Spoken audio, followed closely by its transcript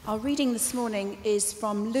Our reading this morning is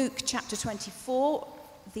from Luke chapter 24,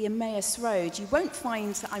 the Emmaus Road. You won't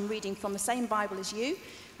find that I'm reading from the same Bible as you,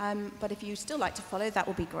 but if you still like to follow, that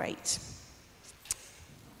will be great.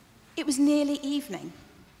 It was nearly evening,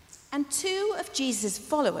 and two of Jesus'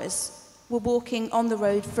 followers were walking on the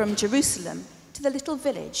road from Jerusalem to the little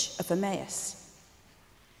village of Emmaus.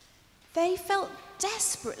 They felt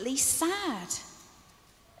desperately sad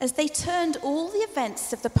as they turned all the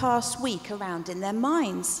events of the past week around in their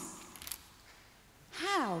minds.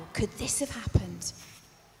 How could this have happened?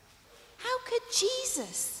 How could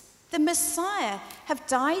Jesus, the Messiah, have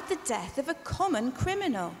died the death of a common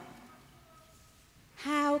criminal?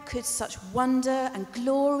 How could such wonder and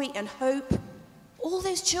glory and hope, all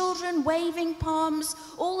those children waving palms,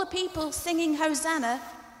 all the people singing Hosanna,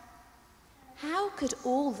 how could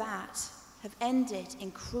all that have ended in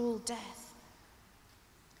cruel death?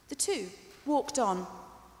 The two walked on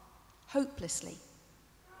hopelessly.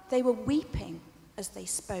 They were weeping as they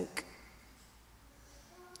spoke.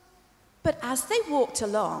 But as they walked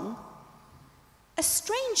along, a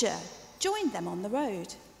stranger joined them on the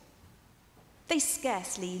road. They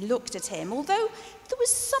scarcely looked at him, although there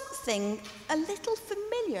was something a little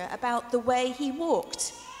familiar about the way he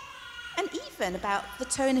walked, and even about the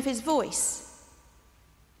tone of his voice.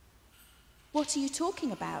 "What are you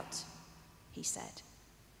talking about?" he said.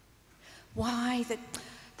 "Why,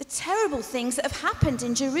 the terrible things that have happened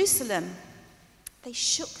in Jerusalem." They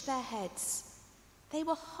shook their heads. They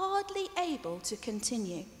were hardly able to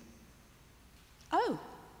continue. "Oh,"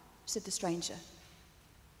 said the stranger.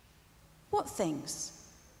 "What things?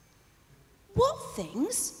 What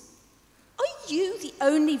things? Are you the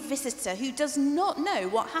only visitor who does not know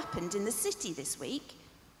what happened in the city this week?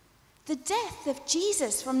 The death of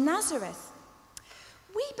Jesus from Nazareth.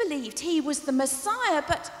 We believed he was the Messiah,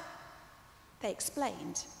 but..." They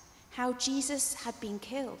explained how Jesus had been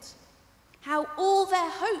killed, how all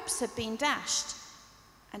their hopes had been dashed,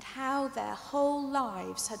 and how their whole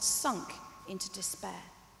lives had sunk into despair.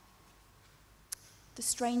 The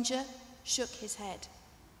stranger shook his head.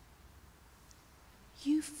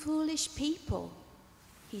 "You foolish people,"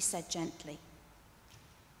 he said gently.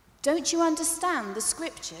 "Don't you understand the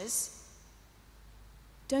scriptures?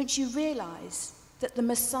 Don't you realize that the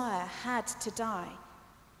Messiah had to die?"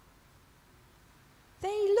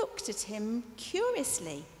 They looked at him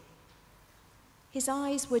curiously. His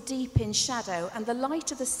eyes were deep in shadow, and the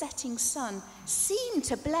light of the setting sun seemed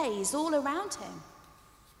to blaze all around him.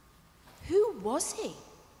 Who was he?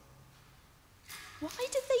 Why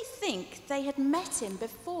did they think they had met him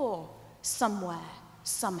before, somewhere,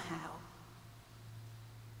 somehow?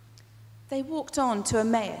 They walked on to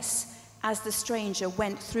Emmaus as the stranger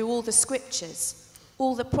went through all the scriptures,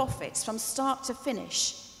 all the prophets from start to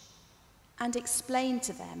finish, and explained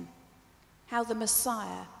to them how the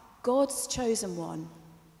Messiah, God's chosen one,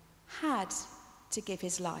 had to give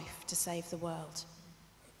his life to save the world.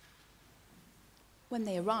 When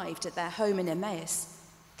they arrived at their home in Emmaus,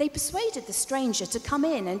 they persuaded the stranger to come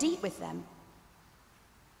in and eat with them.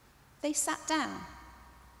 They sat down,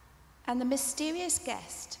 and the mysterious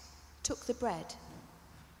guest took the bread,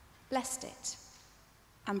 blessed it,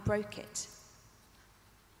 and broke it.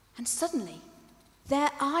 And suddenly,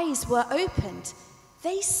 their eyes were opened.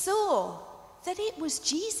 They saw that it was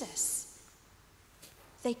Jesus.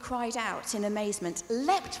 They cried out in amazement,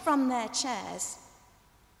 leapt from their chairs.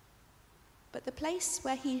 But the place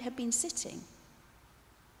where he had been sitting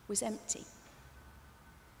was empty.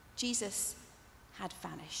 Jesus had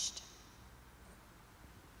vanished.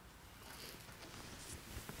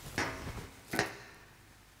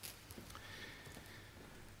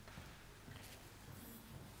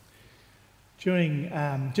 During,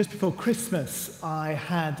 just before Christmas, I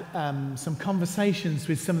had some conversations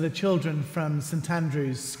with some of the children from St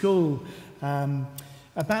Andrew's School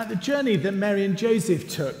about the journey that Mary and Joseph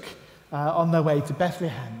took on their way to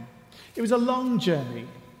Bethlehem. It was a long journey.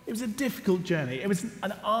 It was a difficult journey. It was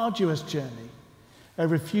an arduous journey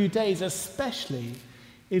over a few days, especially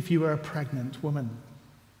if you were a pregnant woman.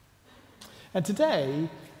 And today,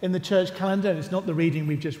 in the church calendar, and it's not the reading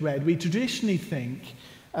we've just read, we traditionally think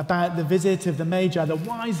about the visit of the Magi, the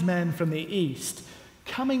wise men from the east,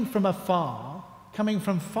 coming from afar, coming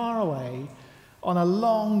from far away, on a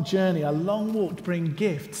long journey, a long walk to bring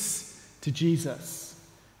gifts to Jesus,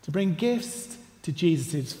 to bring gifts to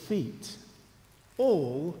Jesus' feet,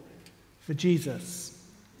 all for Jesus.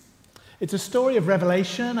 It's a story of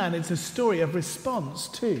revelation, and it's a story of response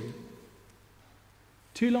too.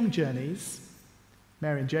 Two long journeys,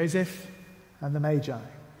 Mary and Joseph and the Magi.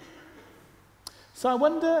 So I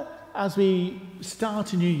wonder, as we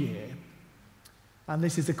start a new year, and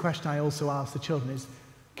this is a question I also ask the children, is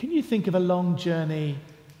Can you think of a long journey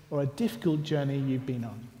or a difficult journey you've been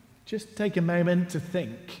on? Just take a moment to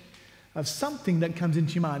think of something that comes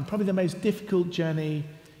into your mind, probably the most difficult journey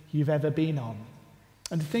you've ever been on.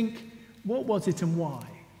 And to think, what was it and why?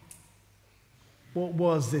 What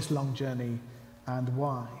was this long journey and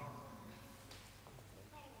why?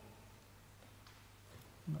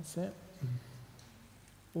 And that's it.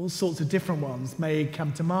 All sorts of different ones may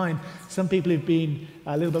come to mind. Some people who've been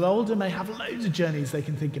a little bit older may have loads of journeys they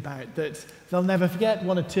can think about that they'll never forget.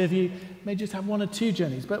 One or two of you may just have one or two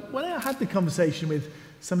journeys. But when I had the conversation with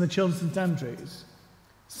some of the children at St Andrews,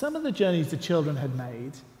 some of the journeys the children had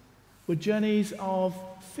made were journeys of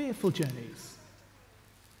fearful journeys,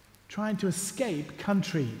 trying to escape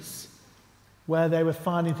countries where they were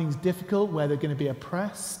finding things difficult, where they're going to be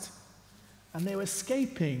oppressed, and they were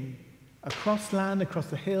escaping across land, across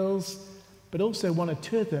the hills, but also one or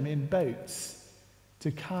two of them in boats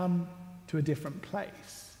to come to a different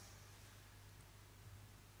place.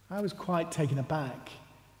 I was quite taken aback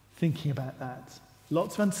thinking about that.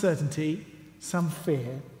 Lots of uncertainty, some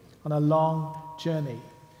fear, on a long journey.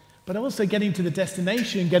 But also getting to the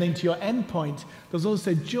destination, getting to your end point, there's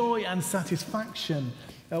also joy and satisfaction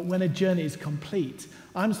when a journey is complete.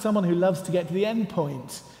 I'm someone who loves to get to the end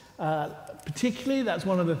point. Particularly, that's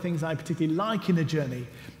one of the things I particularly like in a journey.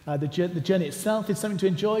 The journey itself is something to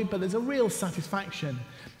enjoy, but there's a real satisfaction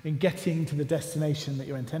in getting to the destination that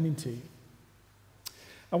you're intending to.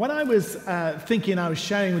 And when I was thinking, I was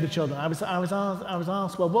sharing with the children, I was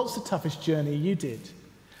asked, well, what's the toughest journey you did?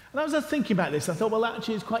 And I was thinking about this. I thought, well,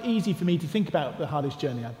 actually, it's quite easy for me to think about the hardest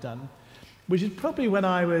journey I've done, which is probably when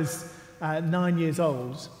I was 9 years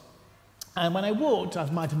old. And when I walked, I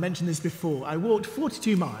might have mentioned this before, I walked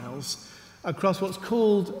 42 miles across what's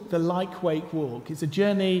called the Lyke-Wake Walk. It's a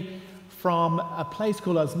journey from a place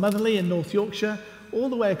called Osmotherley in North Yorkshire, all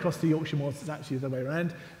the way across the Yorkshire Moors, it's actually the other way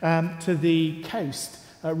around, to the coast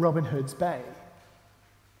at Robin Hood's Bay.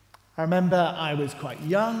 I remember I was quite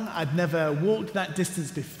young. I'd never walked that distance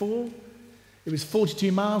before. It was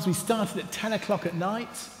 42 miles. We started at 10 o'clock at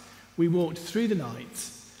night. We walked through the night,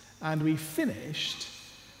 and we finished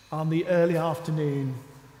on the early afternoon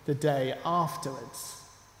the day afterwards.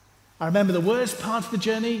 I remember the worst part of the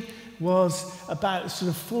journey was about sort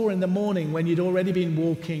of 4 in the morning when you'd already been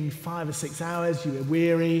walking 5 or 6 hours. You were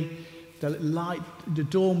weary. The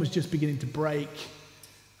dawn was just beginning to break,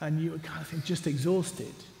 and you were kind of just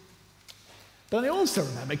exhausted. But I also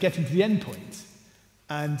remember getting to the end point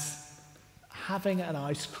and having an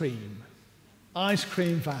ice cream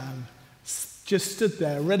van just stood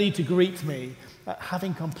there ready to greet me,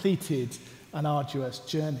 having completed an arduous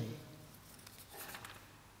journey.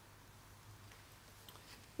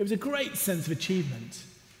 It was a great sense of achievement,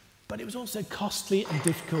 but it was also costly and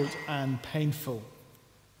difficult and painful.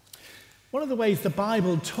 One of the ways the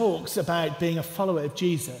Bible talks about being a follower of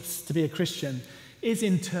Jesus, to be a Christian, is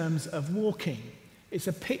in terms of walking. It's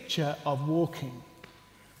a picture of walking.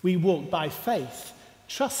 We walk by faith,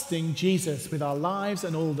 trusting Jesus with our lives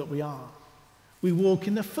and all that we are. We walk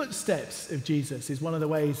in the footsteps of Jesus is one of the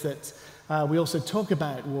ways that we also talk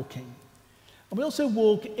about walking. And we also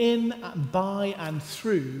walk in, by and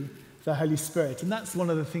through the Holy Spirit. And that's one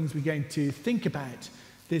of the things we're going to think about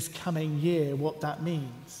this coming year, what that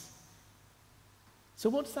means. So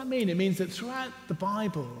what does that mean? It means that throughout the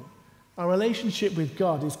Bible, our relationship with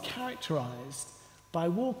God is characterized by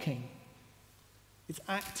walking. It's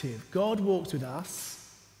active. God walks with us,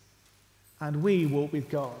 and we walk with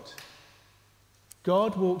God.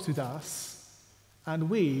 God walks with us, and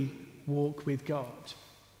we walk with God.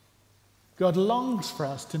 God longs for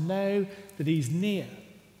us to know that he's near.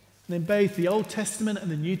 And in both the Old Testament and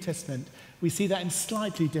the New Testament, we see that in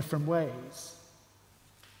slightly different ways.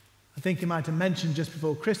 I think I might have mentioned just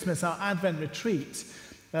before Christmas, our Advent retreat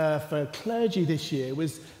for clergy this year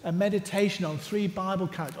was a meditation on 3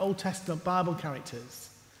 Old Testament Bible characters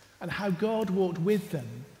and how God walked with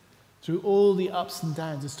them through all the ups and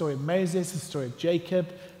downs, the story of Moses, the story of Jacob,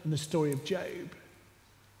 and the story of Job.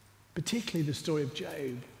 Particularly the story of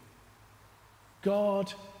Job.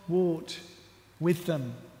 God walked with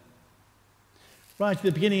them. Right at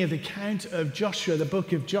the beginning of the account of Joshua, the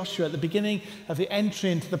book of Joshua, at the beginning of the entry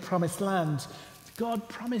into the promised land, God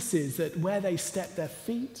promises that where they step their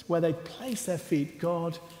feet, where they place their feet,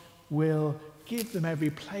 God will give them every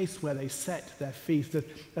place where they set their feet. That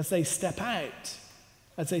as they step out,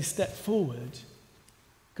 as they step forward,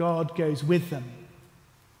 God goes with them.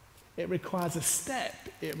 It requires a step.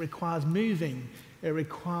 It requires moving. It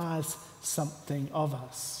requires something of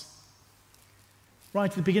us. Right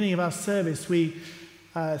at the beginning of our service, we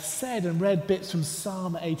said and read bits from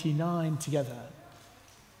Psalm 89 together.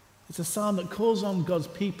 It's a psalm that calls on God's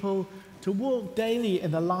people to walk daily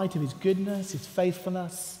in the light of his goodness, his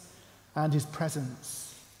faithfulness, and his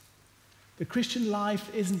presence. The Christian life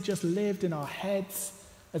isn't just lived in our heads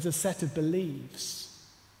as a set of beliefs.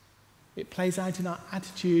 It plays out in our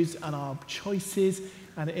attitudes and our choices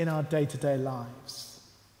and in our day-to-day lives.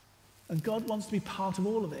 And God wants to be part of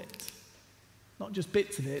all of it. Not just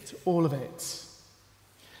bits of it, all of it.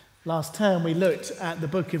 Last term we looked at the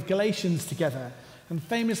book of Galatians together. And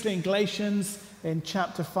famously in Galatians, in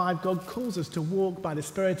chapter 5, God calls us to walk by the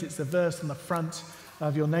Spirit. It's the verse on the front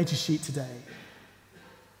of your notice sheet today.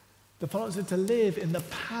 The followers are to live in the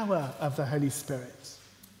power of the Holy Spirit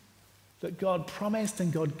that God promised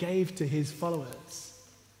and God gave to his followers.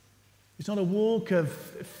 It's not a walk of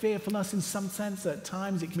fearfulness in some sense. At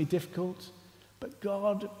times it can be difficult. But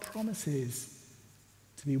God promises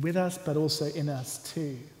to be with us, but also in us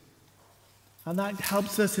too. And that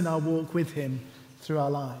helps us in our walk with him through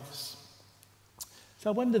our lives.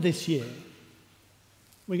 So I wonder this year,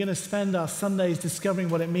 we're going to spend our Sundays discovering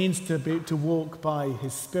what it means to walk by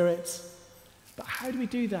his Spirit. But how do we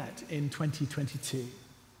do that in 2022?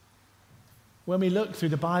 When we look through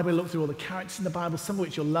the Bible, look through all the characters in the Bible, some of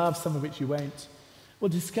which you'll love, some of which you won't, we'll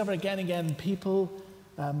discover again and again people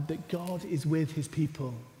that God is with his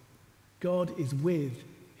people. God is with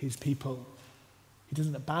his people. He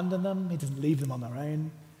doesn't abandon them. He doesn't leave them on their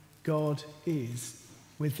own. God is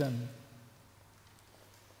with them.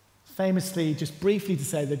 Famously, just briefly to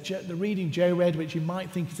say, the reading Joe read, which you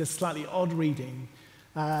might think is a slightly odd reading,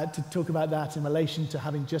 to talk about that in relation to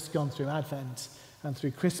having just gone through Advent and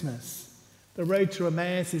through Christmas. The road to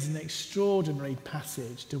Emmaus is an extraordinary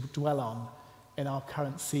passage to dwell on in our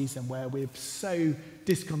current season where we're so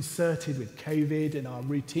disconcerted with COVID and our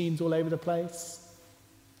routines all over the place.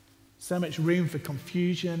 So much room for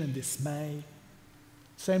confusion and dismay.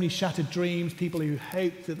 So many shattered dreams, people who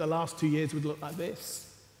hoped that the last 2 years would look like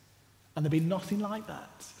this. And there'd be nothing like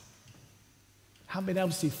that. Haven't been able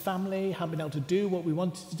to see family, haven't been able to do what we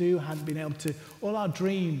wanted to do, haven't been able to, all our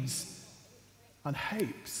dreams and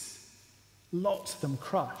hopes, lots of them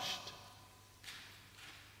crushed.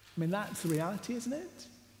 I mean, that's the reality, isn't it?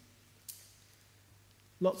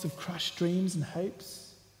 Lots of crushed dreams and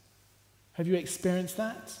hopes. Have you experienced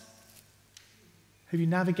that? Have you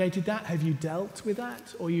navigated that? Have you dealt with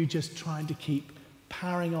that? Or are you just trying to keep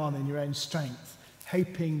powering on in your own strength,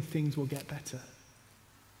 hoping things will get better?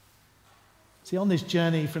 See, on this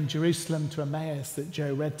journey from Jerusalem to Emmaus that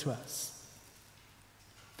Joe read to us,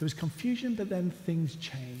 there was confusion, but then things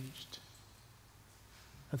changed.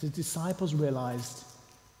 As the disciples realized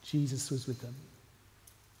Jesus was with them.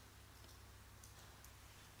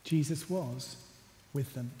 Jesus was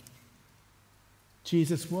with them.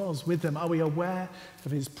 Jesus was with them. Are we aware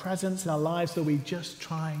of his presence in our lives, or are we just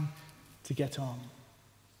trying to get on?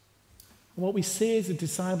 And what we see is the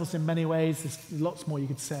disciples in many ways, there's lots more you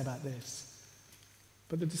could say about this.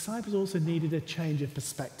 But the disciples also needed a change of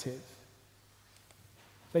perspective.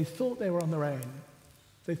 They thought they were on their own.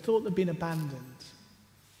 They thought they'd been abandoned.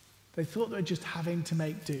 They thought they were just having to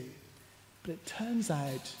make do. But it turns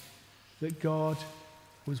out that God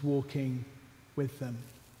was walking with them.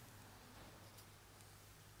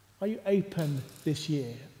 Are you open this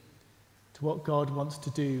year to what God wants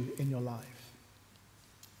to do in your life?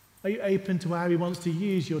 Are you open to how he wants to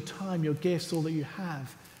use your time, your gifts, all that you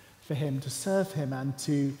have for him, to serve him and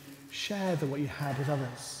to share what you have with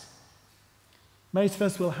others? Most of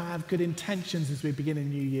us will have good intentions as we begin a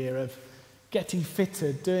new year of getting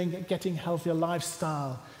fitter, getting healthier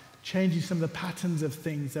lifestyle, changing some of the patterns of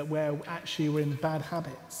things that we're in bad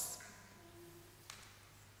habits.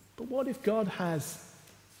 But what if God has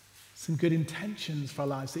some good intentions for our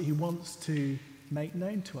lives that he wants to make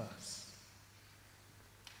known to us?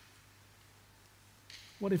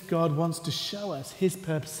 What if God wants to show us his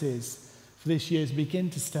purposes for this year as we begin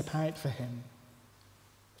to step out for him?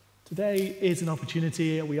 Today is an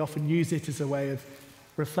opportunity. We often use it as a way of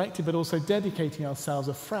reflecting, but also dedicating ourselves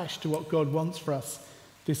afresh to what God wants for us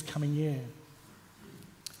this coming year.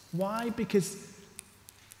 Why? Because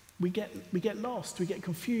we get lost, we get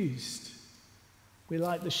confused. We're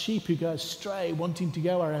like the sheep who go astray, wanting to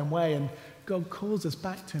go our own way, and God calls us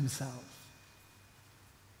back to himself.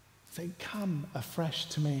 Say, come afresh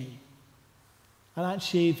to me. And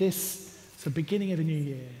actually, this is the beginning of a new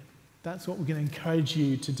year. That's what we're going to encourage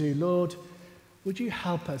you to do. Lord, would you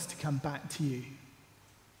help us to come back to you?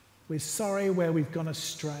 We're sorry where we've gone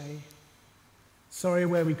astray. Sorry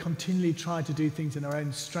where we continually try to do things in our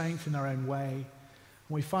own strength, in our own way. And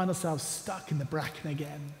we find ourselves stuck in the bracken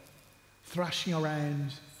again, thrashing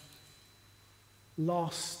around,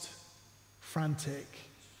 lost, frantic,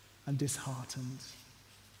 and disheartened.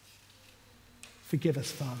 Forgive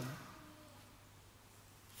us, Father.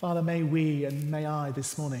 Father, may we and may I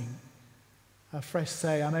this morning afresh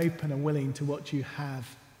say, I'm open and willing to what you have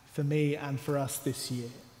for me and for us this year,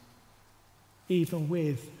 even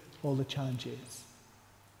with all the challenges.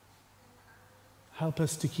 Help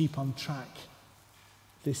us to keep on track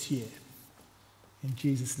this year. In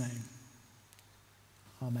Jesus' name,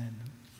 amen.